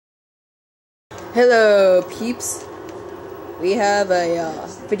Hello, peeps. We have a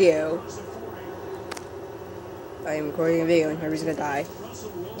video. I am recording a video and Herbie's gonna die.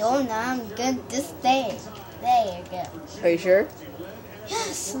 No, I'm going to stay. There you go. Are you sure?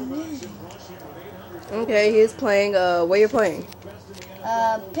 Yes. Okay, he's playing, what are you playing?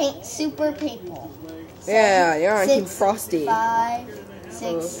 Paint Super Paintball. Yeah, you're on Team 6, Frosty. 5,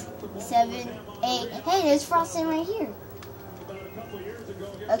 6, 7, 8. Hey, there's frosting right here.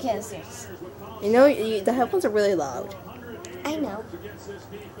 Okay, let's do this. You know, the headphones are really loud. I know.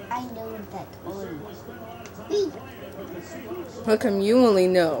 I know that only. How come you only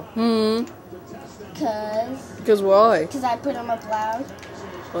know? Because why? Because I put them up loud.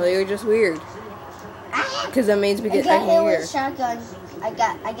 Well, you're just weird. Because that means we I get got hit here. with a shotgun. I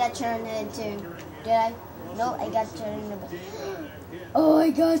got turned into. Did I? No, I got turned into. Oh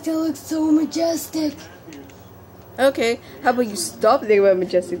my gosh, that looks so majestic. Okay, how about you stop thinking about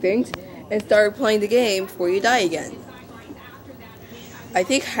majestic things and start playing the game before you die again? I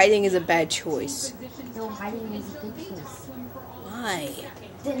think hiding is a bad choice. No, hiding is a good choice. Why?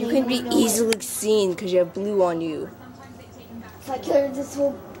 You can be easily seen because you have blue on you. If I could this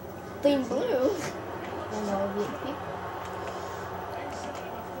whole thing blue, then I would be people.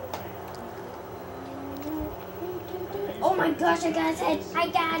 Oh my gosh, I got his head. I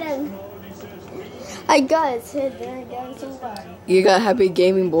got him. I got his head, then I got him so far. You got Happy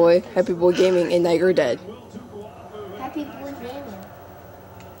Gaming Boy, Happy Boy Gaming, and now you're dead. Happy boy gaming.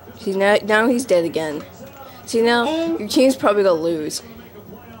 See, now he's dead again. See, now And your team's probably gonna lose.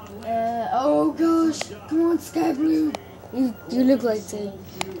 Oh gosh, come on, Sky Blue. You look like it.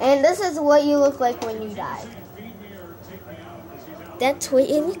 And this is what you look like when you die. That's what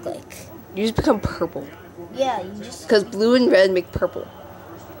you look like. You just become purple. Yeah, you just Because blue and red make purple.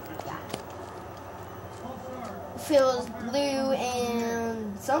 feels blue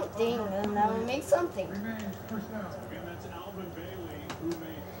and something, and that would make something.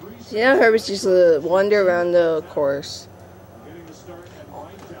 See, now Herbert's just wander around the course.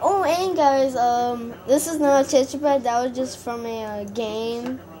 Oh, and guys, this is not a texture pad. That was just from a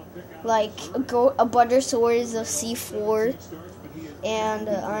game, like a butter sword is a C4, and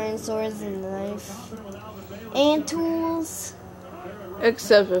iron sword is a knife, and tools.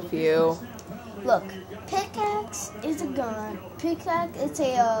 Except a few. Look, pickaxe is a gun. Pickaxe is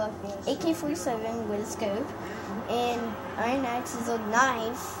a AK-47 with a scope, and iron axe is a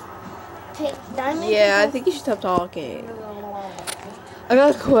knife. Yeah, I think you should stop talking. I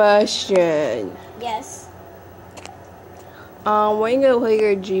got a question. Yes. When are you gonna play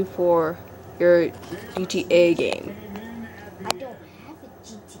your G4, your GTA game? I don't have a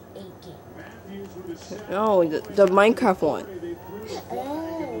GTA game. No, the Minecraft one.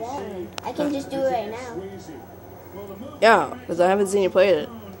 I can just do it right now. Yeah, because I haven't seen you play it.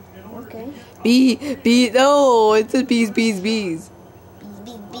 Okay. No, it says bees. Bees.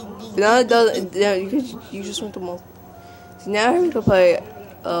 No, it doesn't. Yeah, you just went to multiple. So now we can play,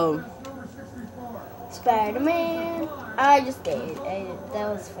 Spider-Man. I just did. That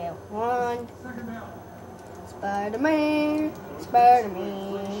was fail. 1. Spider-Man.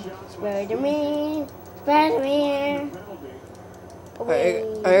 I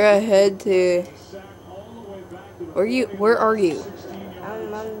gotta head to. Where are you?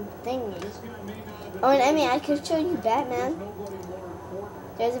 I'm thinking. Oh, and I mean, I could show you Batman.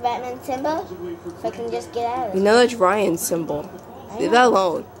 There's a Batman symbol. If I can just get out of it. You know that's Ryan's symbol. Leave that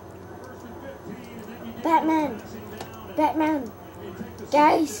alone. Batman.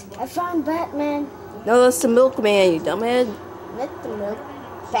 Guys, I found Batman. No, that's the milkman, you dumbhead. Not the milk.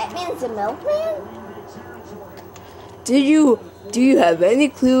 Batman's a milkman? Do you have any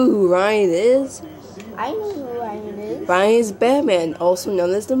clue who Ryan is? I know who Ryan is. Ryan is Batman, also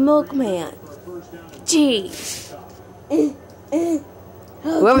known as the milkman. Jeez.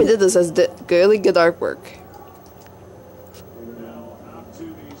 Whoever did this has really good artwork.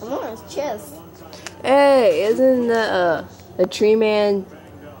 I'm on his chest. Hey, isn't that a tree man?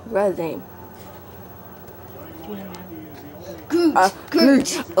 What's his name? Groot.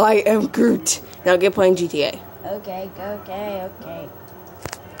 Groot. I am Groot. Now get playing GTA. Okay.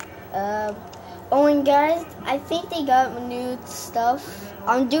 Oh, and guys, I think they got new stuff.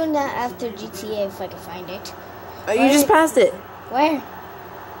 I'm doing that after GTA if I can find it. Oh, you just passed it. Where?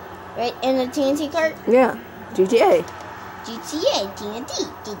 Right in the TNT cart? Yeah, GTA. TNT.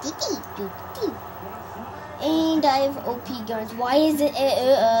 And I have OP guns. Why is it?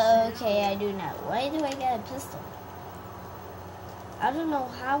 Okay, I do not. Why do I get a pistol? I don't know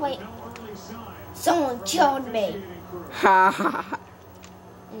how Someone killed me. Ha ha ha.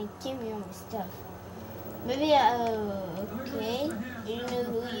 And he gave me all my stuff. Maybe, okay. You know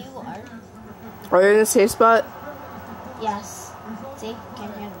who you are. Are you in a safe spot? Yes. See?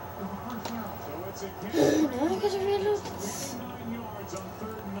 Can't handle it. Now I gotta reload.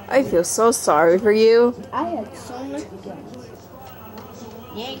 I feel so sorry for you. I had so much guns.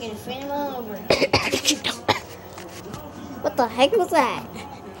 Yeah, you're gonna fit them all over. What the heck was that?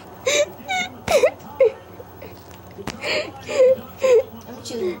 I'm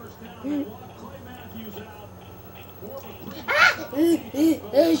shooting.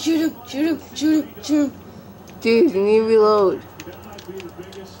 Shoot him. Dude, you need to reload.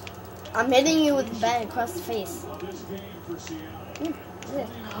 I'm hitting you with the bat across the face.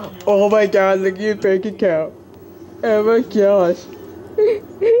 Oh my god, look at your bank account. Oh my gosh.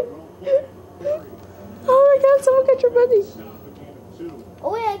 Oh my god, someone got your money.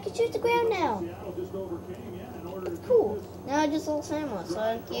 Oh wait, I can shoot the ground now. That's cool. Now I just lost ammo, so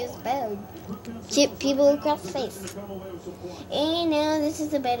I can use the bag. Shoot people across the face. And now this is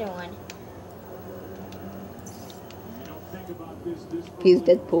the better one. He's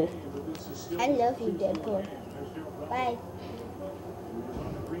Deadpool. I love you, Deadpool. Bye.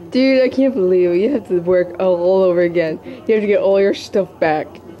 Dude, I can't believe it. You have to work all over again. You have to get all your stuff back.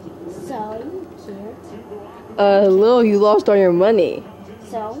 So, you can't. Lil, you lost all your money.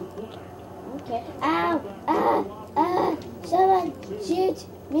 So, okay. Ow! Someone shoot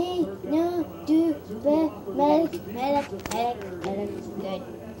me! No, do bad. Medic. Good.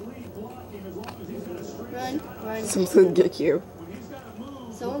 Run. Someone's gonna get you.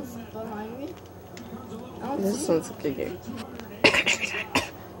 Someone's behind me. I don't This see. one's gonna get you.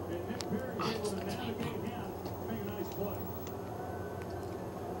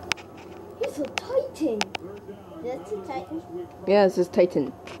 He's a Titan. That's a Titan. Yeah, this is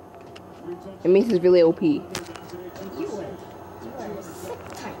Titan. It means he's really OP. You are a sick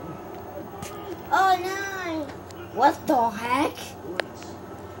Titan. Oh no! What the heck?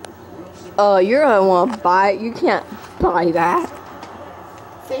 You're gonna wanna buy it. You can't buy that.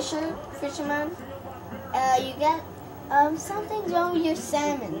 Fisherman. You got something's wrong with your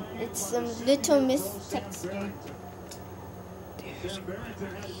salmon. It's some little mistexture.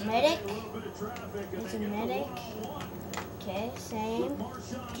 Medic. It's a medic. Okay, same.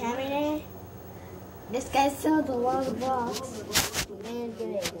 Cabinet. This guy sold a lot of blocks. And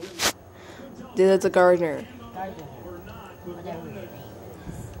grenades. Dude, that's a gardener. Gardener. Whatever your name is.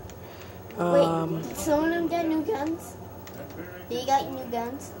 Um, Wait, did some of them get new guns? Did he got new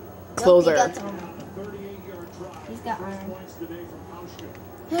guns? Closer. Nope, he got armor. He's got iron.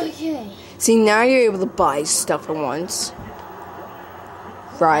 Okay. See, now you're able to buy stuff for once.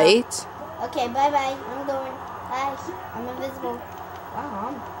 Right? Okay, bye-bye. I'm going. Bye. I'm invisible. Wow,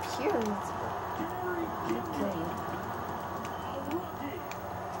 I'm pure invisible. Okay.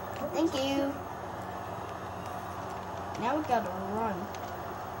 Thank you. Now we gotta run.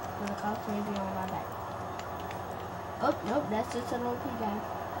 So the cops may be on my back. Oh, nope, that's just an OP guy.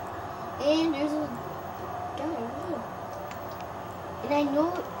 And there's a guy over here. And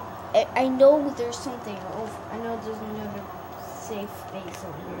I know there's something over. I know there's another safe space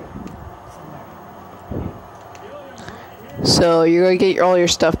over here somewhere. So you're gonna get all your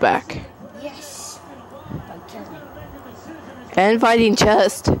stuff back. Yes. By killing. And fighting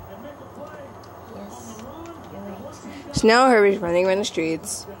chest. Yes. You're right. So now Herbie's running around the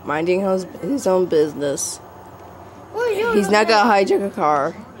streets, minding his own business. He's not gonna hijack a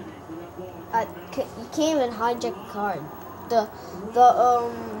car. You can't even hijack a car. The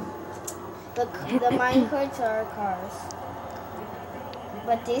mine carts are cars.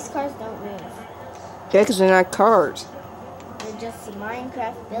 But these cars don't move. Yeah, because they're not cars. They're just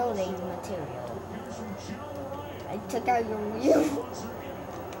Minecraft building material. I took out your wheel.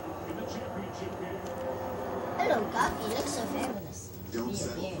 Hello, Doc. You look so fabulous. Don't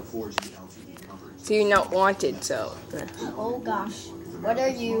settle for 4G LTE coverage. So you're not wanted, so. Oh gosh. What are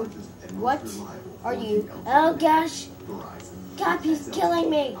you? What are you? Oh gosh. Cop, he's killing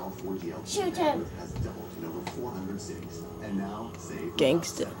me. Shoot him.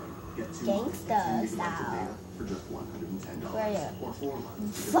 Gangsta. Gangsta style. Where are you?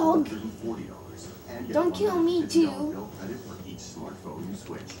 Thug. Don't kill me too.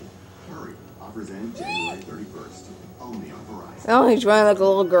 Oh, he's running like a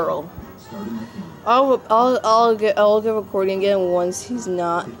little girl. I'll get recording again once he's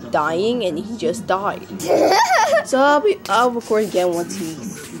not dying and he just died. So I'll record again once he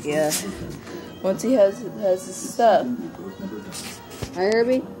has his stuff. Hi,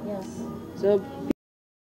 Herbie. Yes. So